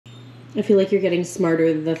I feel like you're getting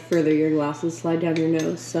smarter the further your glasses slide down your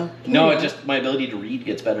nose, so... No, it just, my ability to read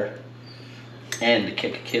gets better. And to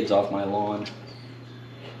kick kids off my lawn.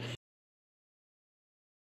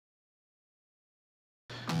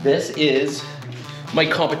 This is my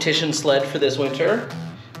competition sled for this winter.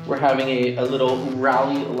 We're having a little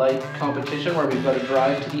rally-like competition where we've got to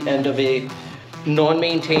drive to the end of a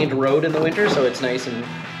non-maintained road in the winter, so it's nice and,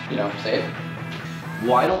 you know, safe.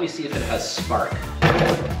 Why don't we see if it has spark?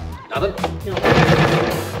 Nothing? No.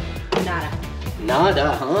 Nada.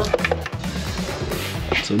 Nada, huh?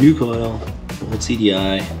 So new coil, old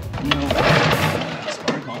CDI. No.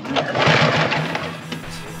 Spark on there.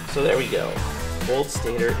 So there we go. Old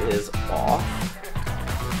stator is off.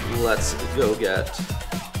 Let's go get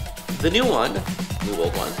the new one, new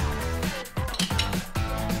old one.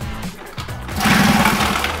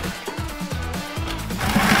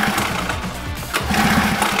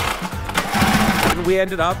 And we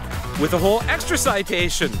ended up with a whole extra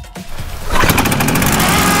citation.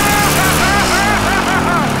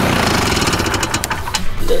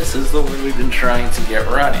 This is the one we've been trying to get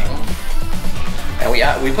running. And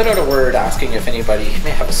we put out a word asking if anybody may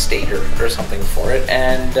have a stator or something for it,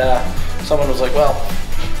 and someone was like, well,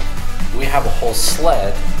 we have a whole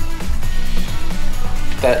sled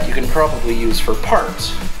that you can probably use for parts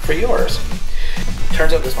for yours.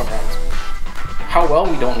 Turns out this one runs. How well,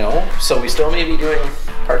 we don't know, so we still may be doing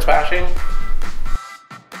parts bashing.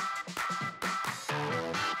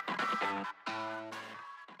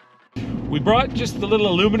 We brought just the little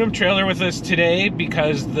aluminum trailer with us today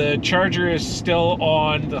because the charger is still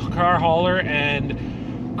on the car hauler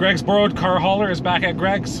and Greg's borrowed car hauler is back at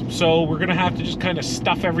Greg's. So we're gonna have to just kind of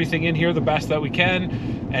stuff everything in here the best that we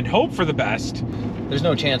can and hope for the best. There's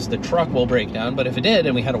no chance the truck will break down, but if it did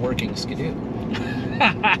and we had a working skidoo.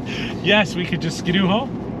 Yes, we could just skidoo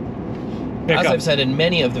home. As I've said in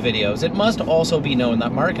many of the videos, it must also be known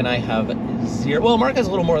that Mark and I have zero, well, Mark has a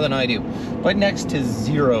little more than I do, but next to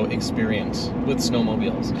zero experience with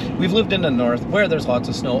snowmobiles. We've lived in the north where there's lots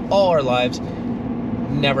of snow all our lives,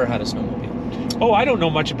 never had a snowmobile. Oh, I don't know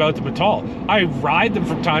much about them at all. I ride them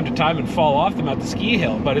from time to time and fall off them at the ski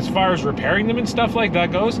hill, but as far as repairing them and stuff like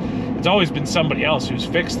that goes, it's always been somebody else who's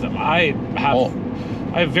fixed them. I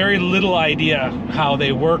have very little idea how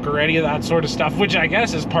they work or any of that sort of stuff, which I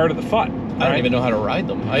guess is part of the fun. I don't even know how to ride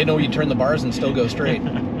them. I know you turn the bars and still go straight. Oh,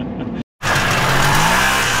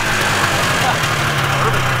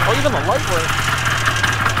 even the light works.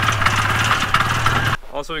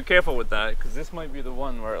 Also be careful with that, because this might be the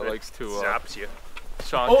one where it likes to zaps you.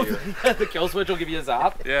 Shock you. The kill switch will give you a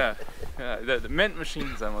zap? Yeah, the mint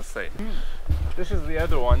machines, I must say. This is the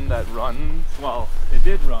other one that runs, well, it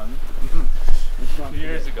did run 2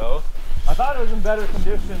 years ago. I thought it was in better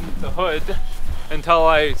condition, the hood, until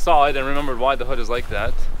I saw it and remembered why the hood is like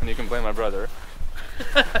that, and you can blame my brother.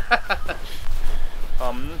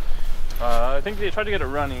 I think they tried to get it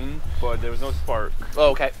running, but there was no spark.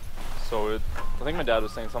 Oh, okay. So I think my dad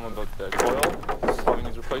was saying something about the coil having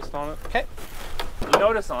these replaced on it. Okay. You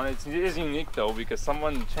notice on it, it is unique though, because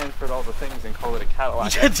someone transferred all the things and called it a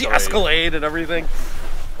Cadillac The Escalade and everything.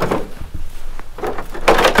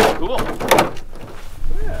 Cool.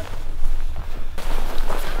 Yeah.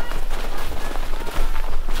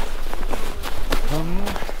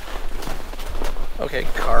 Okay,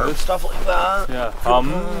 carb stuff like that. Yeah.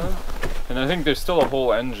 And I think there's still a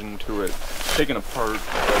whole engine to it, taken apart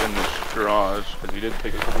right in this garage, because you did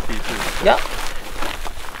take a couple pieces. Yep.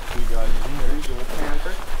 You guys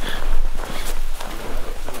here.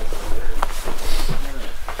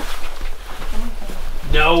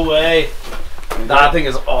 No way. That thing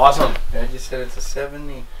is awesome. Yeah, you said it's a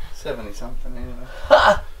 70 something anyway.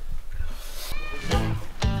 Ha!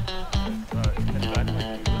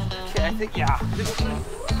 Okay, I think, yeah. Just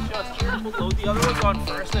here, we'll load the other ones on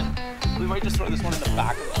first, and we might just throw this one in the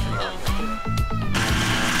back of the car.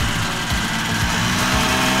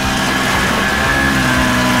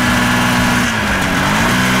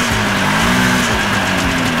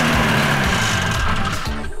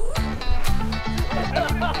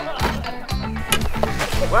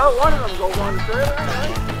 Well, one of them go one trailer,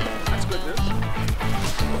 right? That's good news.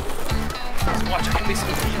 Let's watch, I can be some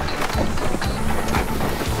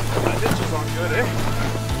that ditch is on good, eh?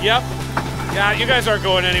 Yep. Yeah, you guys aren't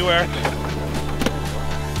going anywhere.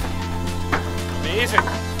 Amazing.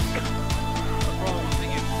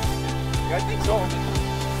 Yeah, I think so.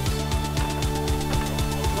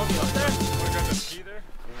 Up there? Want to grab the ski there?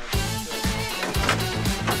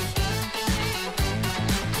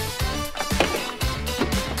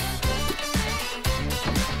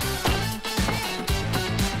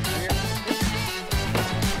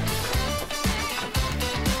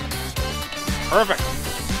 Perfect.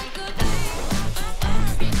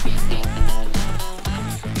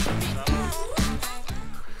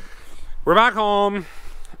 We're back home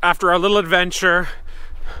after our little adventure.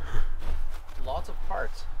 Lots of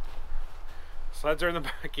parts. Sleds are in the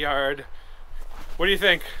backyard. What do you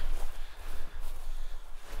think?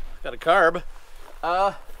 Got a carb.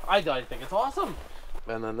 I think it's awesome.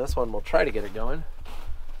 And then this one, we'll try to get it going.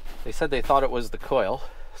 They said they thought it was the coil,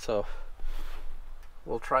 so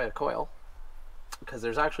we'll try a coil. Because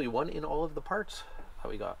there's actually one in all of the parts that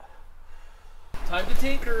we got. Time to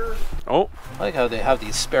tinker. Oh. I like how they have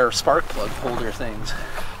these spare spark plug holder things.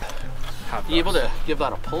 You able to give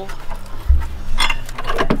that a pull?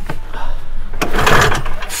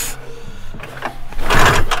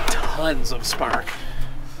 Tons of spark.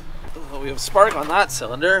 Well, we have spark on that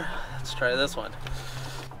cylinder. Let's try this one.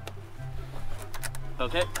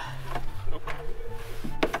 Okay.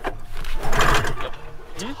 Yep.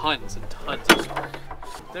 Tons and tons of spark.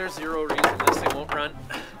 There's zero reason this thing won't run.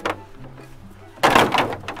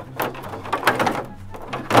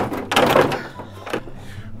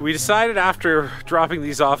 We decided after dropping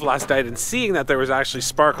these off last night and seeing that there was actually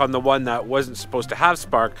spark on the one that wasn't supposed to have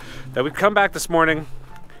spark, that we'd come back this morning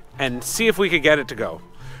and see if we could get it to go.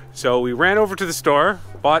 So we ran over to the store,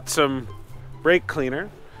 bought some brake cleaner.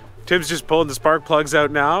 Tim's just pulling the spark plugs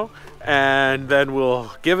out now, and then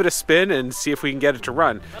we'll give it a spin and see if we can get it to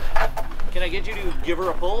run. Can I get you to give her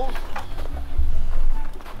a pull?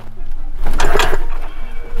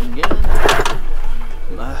 Again.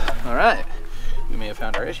 All right. We may have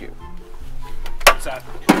found our issue. What's that?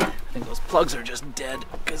 I think those plugs are just dead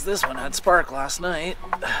because this one had spark last night.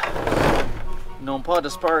 No pod to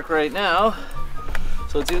spark right now.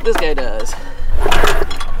 So let's see what this guy does.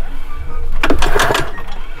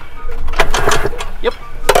 Yep.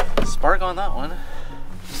 Spark on that one.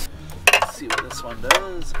 Let's see what this one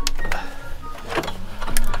does.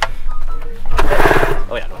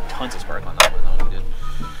 Oh yeah, no, tons of spark on that one. That one's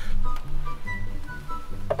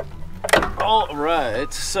good. All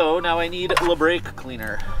right, so now I need a brake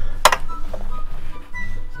cleaner.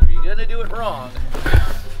 So you're gonna do it wrong.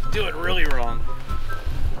 Do it really wrong.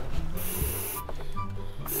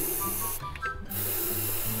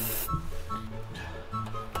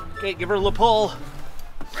 Okay, give her a little pull.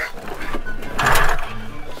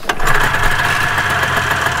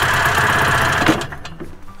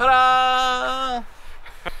 Ta-da!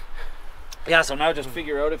 Yeah, so now just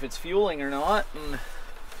figure out if it's fueling or not.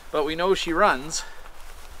 But we know she runs.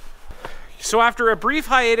 So after a brief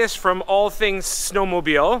hiatus from all things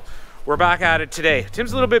snowmobile, we're back at it today.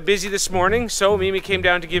 Tim's a little bit busy this morning, so Mimi came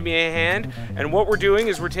down to give me a hand. And what we're doing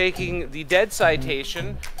is we're taking the dead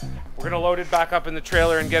citation. We're gonna load it back up in the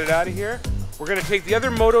trailer and get it out of here. We're gonna take the other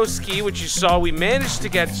moto-ski, which you saw we managed to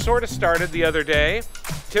get sort of started the other day.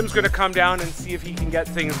 Tim's gonna come down and see if he can get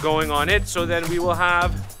things going on it. So then we will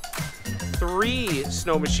have 3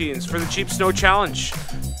 snow machines for the Cheap Snow Challenge.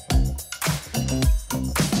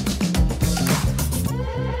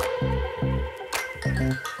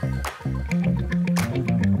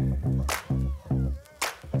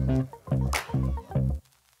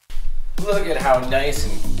 Look at how nice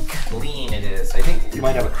and clean it is. I think you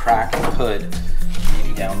might have a crack in the hood,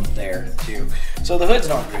 maybe down there too. So the hood's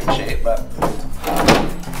not in great shape, but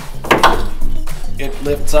it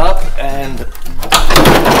lifts up and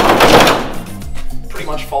pretty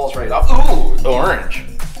much falls right off. Ooh, orange.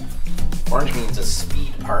 Orange means a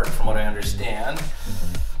speed part from what I understand.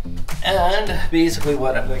 And basically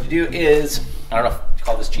what I'm going to do is, I don't know if you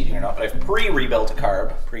call this cheating or not, but I've pre-rebuilt a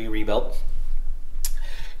carb, pre-rebuilt.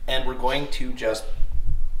 And we're going to just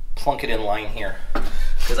plunk it in line here,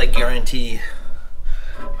 because I guarantee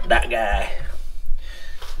that guy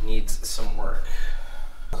needs some work.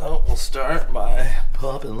 So we'll start by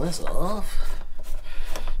popping this off.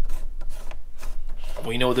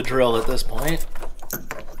 We know the drill at this point.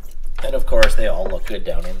 And of course they all look good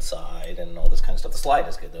down inside and all this kind of stuff. The slide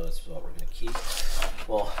is good though, this is what we're going to keep.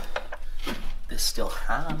 Well, this still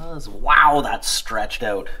has, wow, that's stretched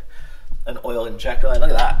out. An oil injector line.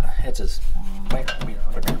 Look at that. It's just.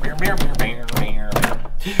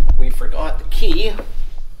 We forgot the key.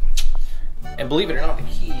 And believe it or not, the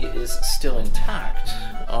key is still intact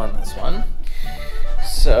on this one.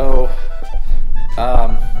 So,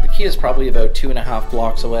 the key is probably about 2.5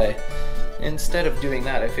 blocks away. Instead of doing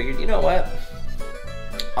that, I figured, you know what?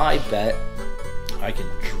 I bet I can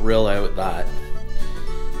drill out that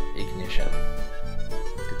ignition.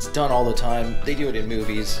 It's done all the time. They do it in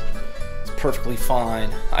movies. Perfectly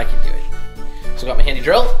fine. I can do it. So I got my handy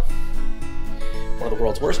drill. One of the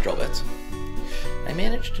world's worst drill bits. I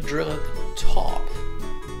managed to drill out the top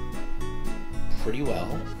pretty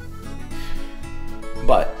well.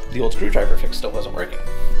 but the old screwdriver fix still wasn't working.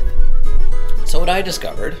 So what I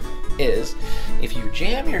discovered is if you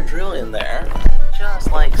jam your drill in there,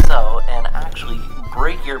 just like so, and actually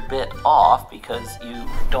break your bit off because you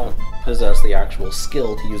don't possess the actual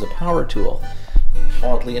skill to use a power tool,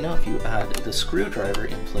 oddly enough, you add the screwdriver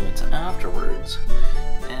influence afterwards,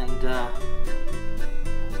 and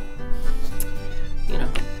you know,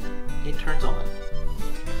 it turns on.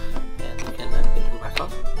 And you can get it go back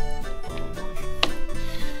off.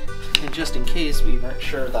 And just in case we weren't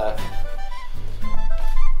sure that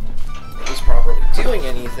it was properly doing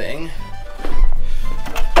anything,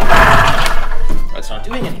 it's not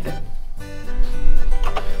doing anything.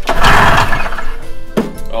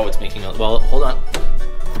 Oh, it's making a, well, hold on.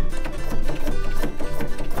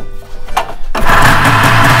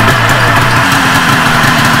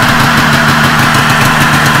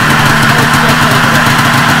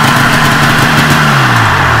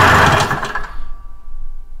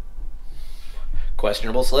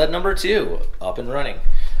 Questionable sled number 2, up and running.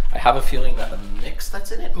 I have a feeling that the mix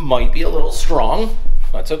that's in it might be a little strong.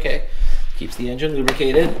 That's okay. Keeps the engine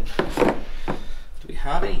lubricated. Do we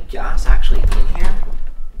have any gas actually in here?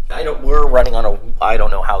 We're running on a, I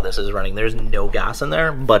don't know how this is running. There's no gas in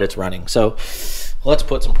there, but it's running. So let's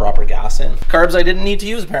put some proper gas in. Carbs I didn't need to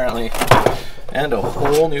use apparently. And a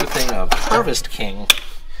whole new thing of Harvest King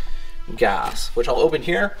gas, which I'll open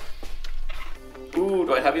here. Ooh,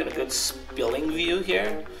 do I have you in a good spilling view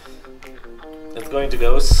here? It's going to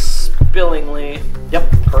go spillingly.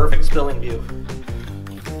 Yep, perfect spilling view.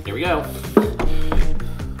 Here we go.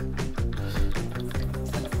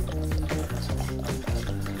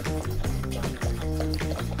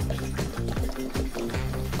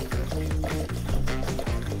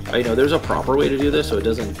 I know there's a proper way to do this so it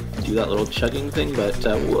doesn't do that little chugging thing, but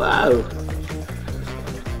wow.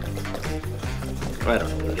 I don't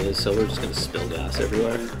know what it is, so we're just gonna spill gas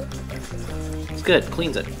everywhere. It's good,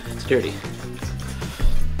 cleans it. It's dirty.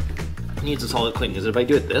 It needs a solid clean, because if I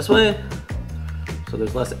do it this way, so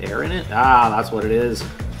there's less air in it, that's what it is.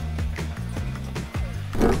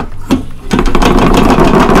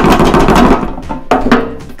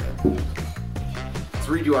 Let's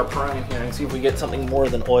redo our prime here and see if we get something more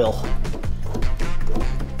than oil.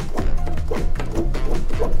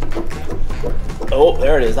 Oh,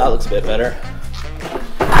 there it is. That looks a bit better.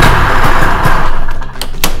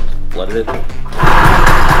 Flooded it.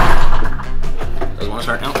 Doesn't want to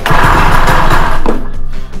start now.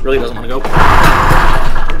 Really doesn't want to go.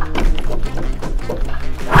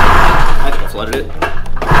 I think I flooded it.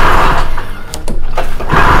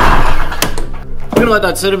 I'm gonna let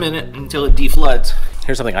that sit a minute until it defloods.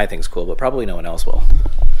 Here's something I think is cool, but probably no one else will.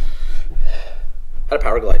 Had a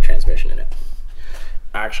Power Glide transmission in it.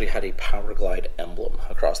 Actually had a Power Glide emblem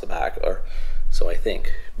across the back, or so I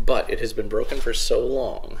think. But it has been broken for so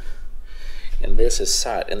long, and this is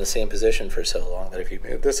sat in the same position for so long that if you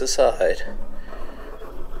move this aside,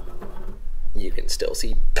 you can still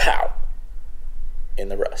see pow in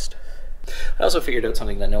the rust. I also figured out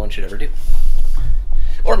something that no one should ever do.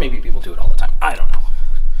 Or maybe people do it all the time. I don't know.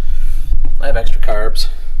 I have extra carbs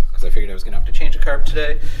because I figured I was going to have to change a carb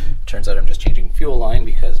today. Turns out I'm just changing fuel line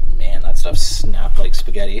because, man, that stuff snapped like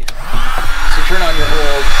spaghetti. So turn on your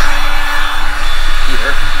old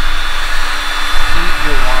heater. Heat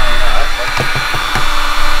your line up.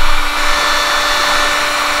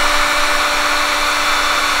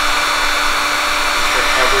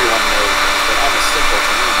 Everyone knows this, but I'm a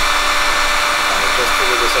simpleton. I just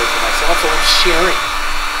figured this out for myself, so I'm sharing.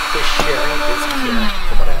 Because sharing is caring,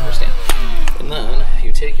 from what I understand. And then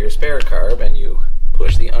you take your spare carb and you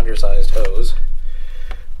push the undersized hose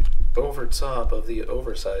over top of the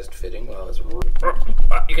oversized fitting while it's...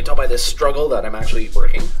 You can tell by this struggle that I'm actually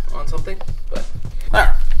working on something, but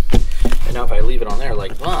there. And now if I leave it on there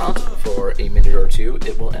like that for a minute or two,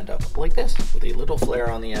 it will end up like this, with a little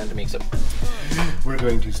flare on the end. Makes it... We're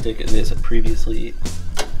going to stick this previously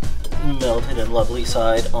melted and lovely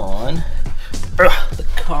side on the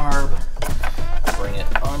carb, bring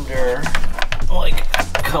it under like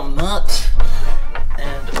come that,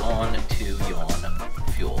 and on to your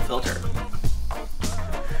fuel filter.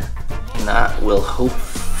 And that will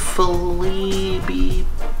hopefully be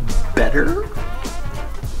better.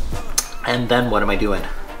 And then what am I doing?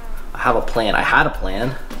 I have a plan. I had a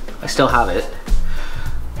plan. I still have it.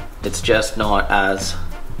 It's just not as...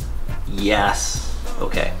 Yes.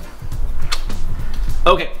 Okay.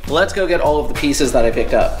 Okay, let's go get all of the pieces that I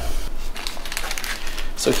picked up.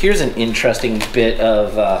 So here's an interesting bit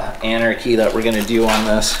of anarchy that we're gonna do on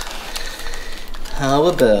this. How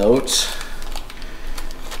about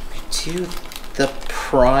we do the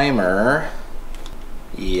primer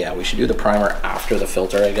Yeah, we should do the primer after the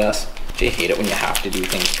filter, I guess. Do you hate it when you have to do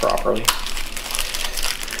things properly?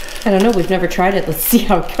 I don't know, we've never tried it. Let's see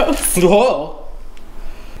how it goes. Whoa!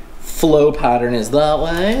 Flow pattern is that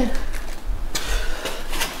way.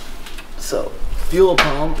 So, fuel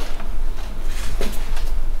pump.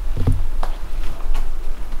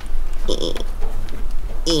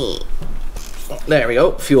 There we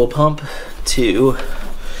go, fuel pump to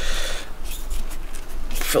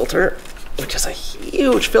filter, which is a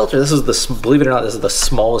huge filter. This is the, believe it or not, this is the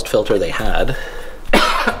smallest filter they had.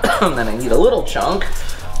 And then I need a little chunk,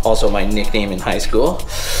 also my nickname in high school.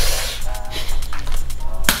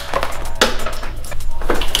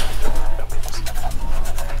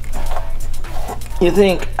 You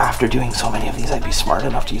think after doing so many of these I'd be smart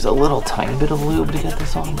enough to use a little tiny bit of lube to get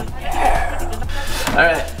this on, but yeah.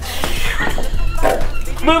 Alright.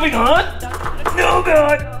 Moving on. Oh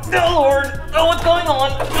God. Oh Lord. Oh, what's going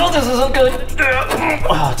on? Oh, this isn't good.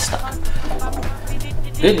 Oh, it's stuck.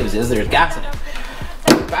 Good news is there's gas in it.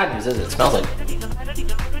 Bad news is it smells like...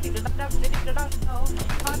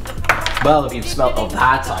 Well, if you smell... Oh,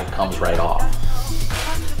 that side comes right off.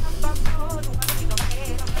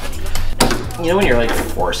 You know when you're like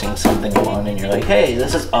forcing something on and you're like, hey,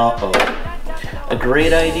 this is a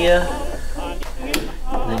great idea.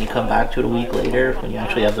 And then you come back to it a week later when you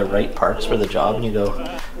actually have the right parts for the job and you go,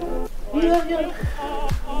 yeah.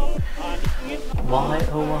 Why,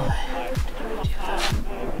 oh why?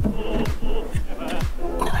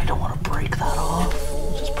 And I don't want to break that off,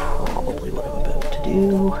 which is probably what I'm about to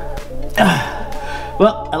do.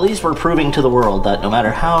 Well, at least we're proving to the world that no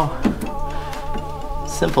matter how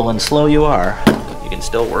simple and slow you are, you can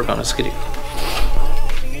still work on a skidoo.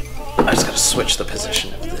 I just gotta switch the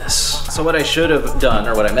position of this. So what I should have done,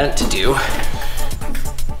 or what I meant to do,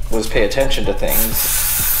 was pay attention to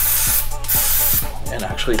things and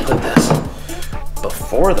actually put this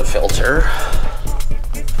before the filter,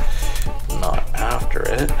 not after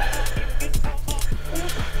it.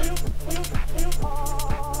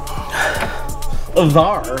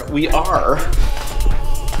 There we are.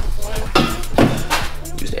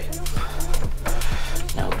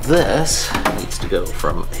 This needs to go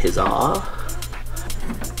from huzzah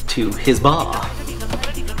to hizbah.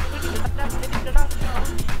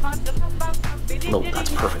 No, that's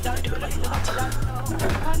perfect if I do it like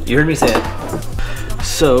that. You heard me say it.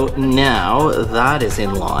 So now that is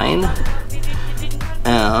in line.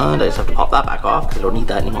 And I just have to pop that back off because I don't need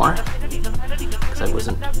that anymore. Because I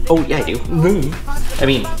wasn't... Oh, yeah, I do. I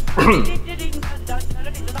mean,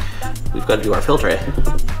 we've got to do our filter.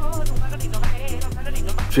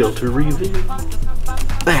 Filter review.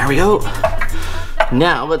 There we go.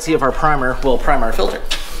 Now let's see if our primer will prime our filter.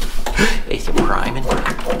 It's a priming.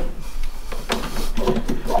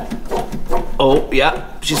 Oh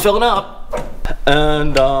yeah, she's filling up.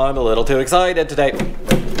 And I'm a little too excited today.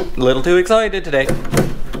 A little too excited today.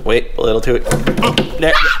 Wait, a little too.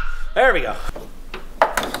 There we go.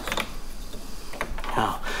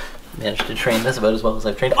 Oh, managed to train this about as well as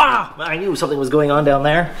I've trained. Ah, I knew something was going on down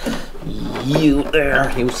there. You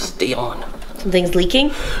there, you stay on. Something's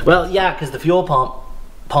leaking? Well, yeah, because the fuel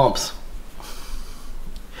pumps.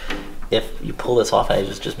 If you pull this off, I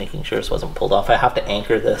was just making sure this wasn't pulled off. I have to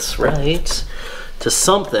anchor this right to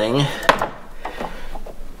something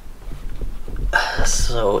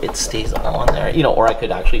so it stays on there. You know, or I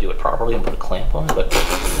could actually do it properly and put a clamp on, but...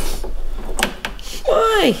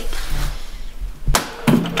 Why?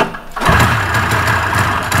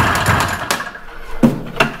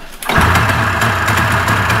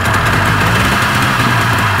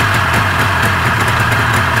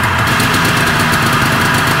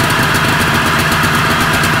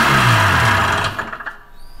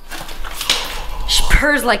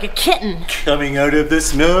 Purrs like a kitten. Coming out of the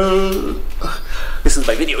snow. This is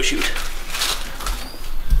my video shoot.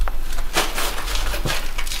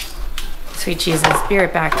 Sweet Jesus, be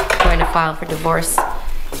right back. Going to file for divorce.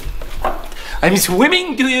 I'm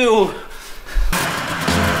swimming to you.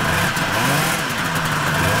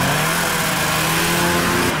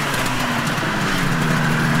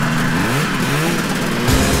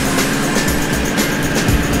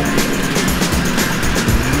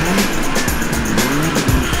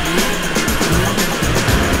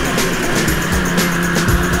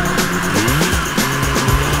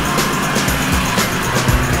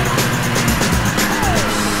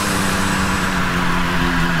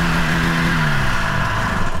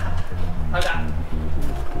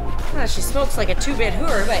 She smokes like a two-bit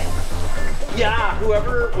hooer, but... Yeah,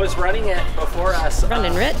 whoever was running it before us.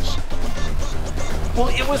 Running rich? Well,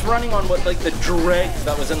 it was running on what, like the drag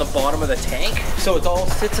that was in the bottom of the tank. So it all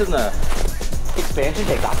sits in expansion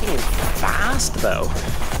deck, that thing is fast though.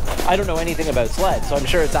 I don't know anything about sled, so I'm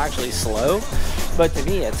sure it's actually slow, but to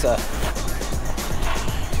me it's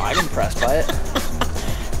I'm impressed by it.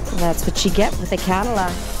 That's what you get with a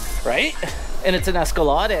Cadillac. Right? And it's an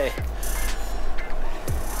Escalade.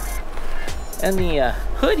 And the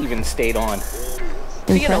hood even stayed on.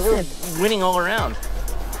 So, you know, we're winning all around.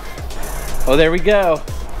 Oh, there we go.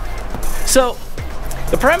 So,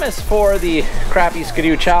 the premise for the Crappy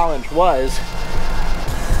Skidoo Challenge was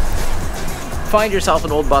find yourself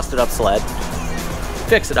an old busted up sled,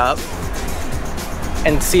 fix it up,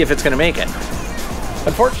 and see if it's gonna make it.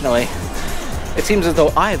 Unfortunately, it seems as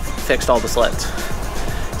though I've fixed all the sleds.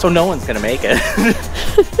 So no one's gonna make it.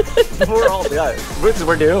 We're all done.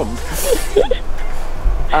 We're doomed.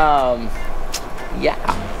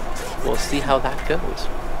 Yeah, we'll see how that goes.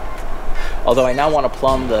 Although I now want to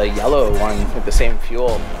plumb the yellow one with the same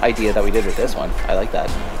fuel idea that we did with this one. I like that.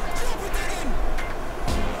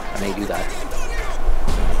 I may do that.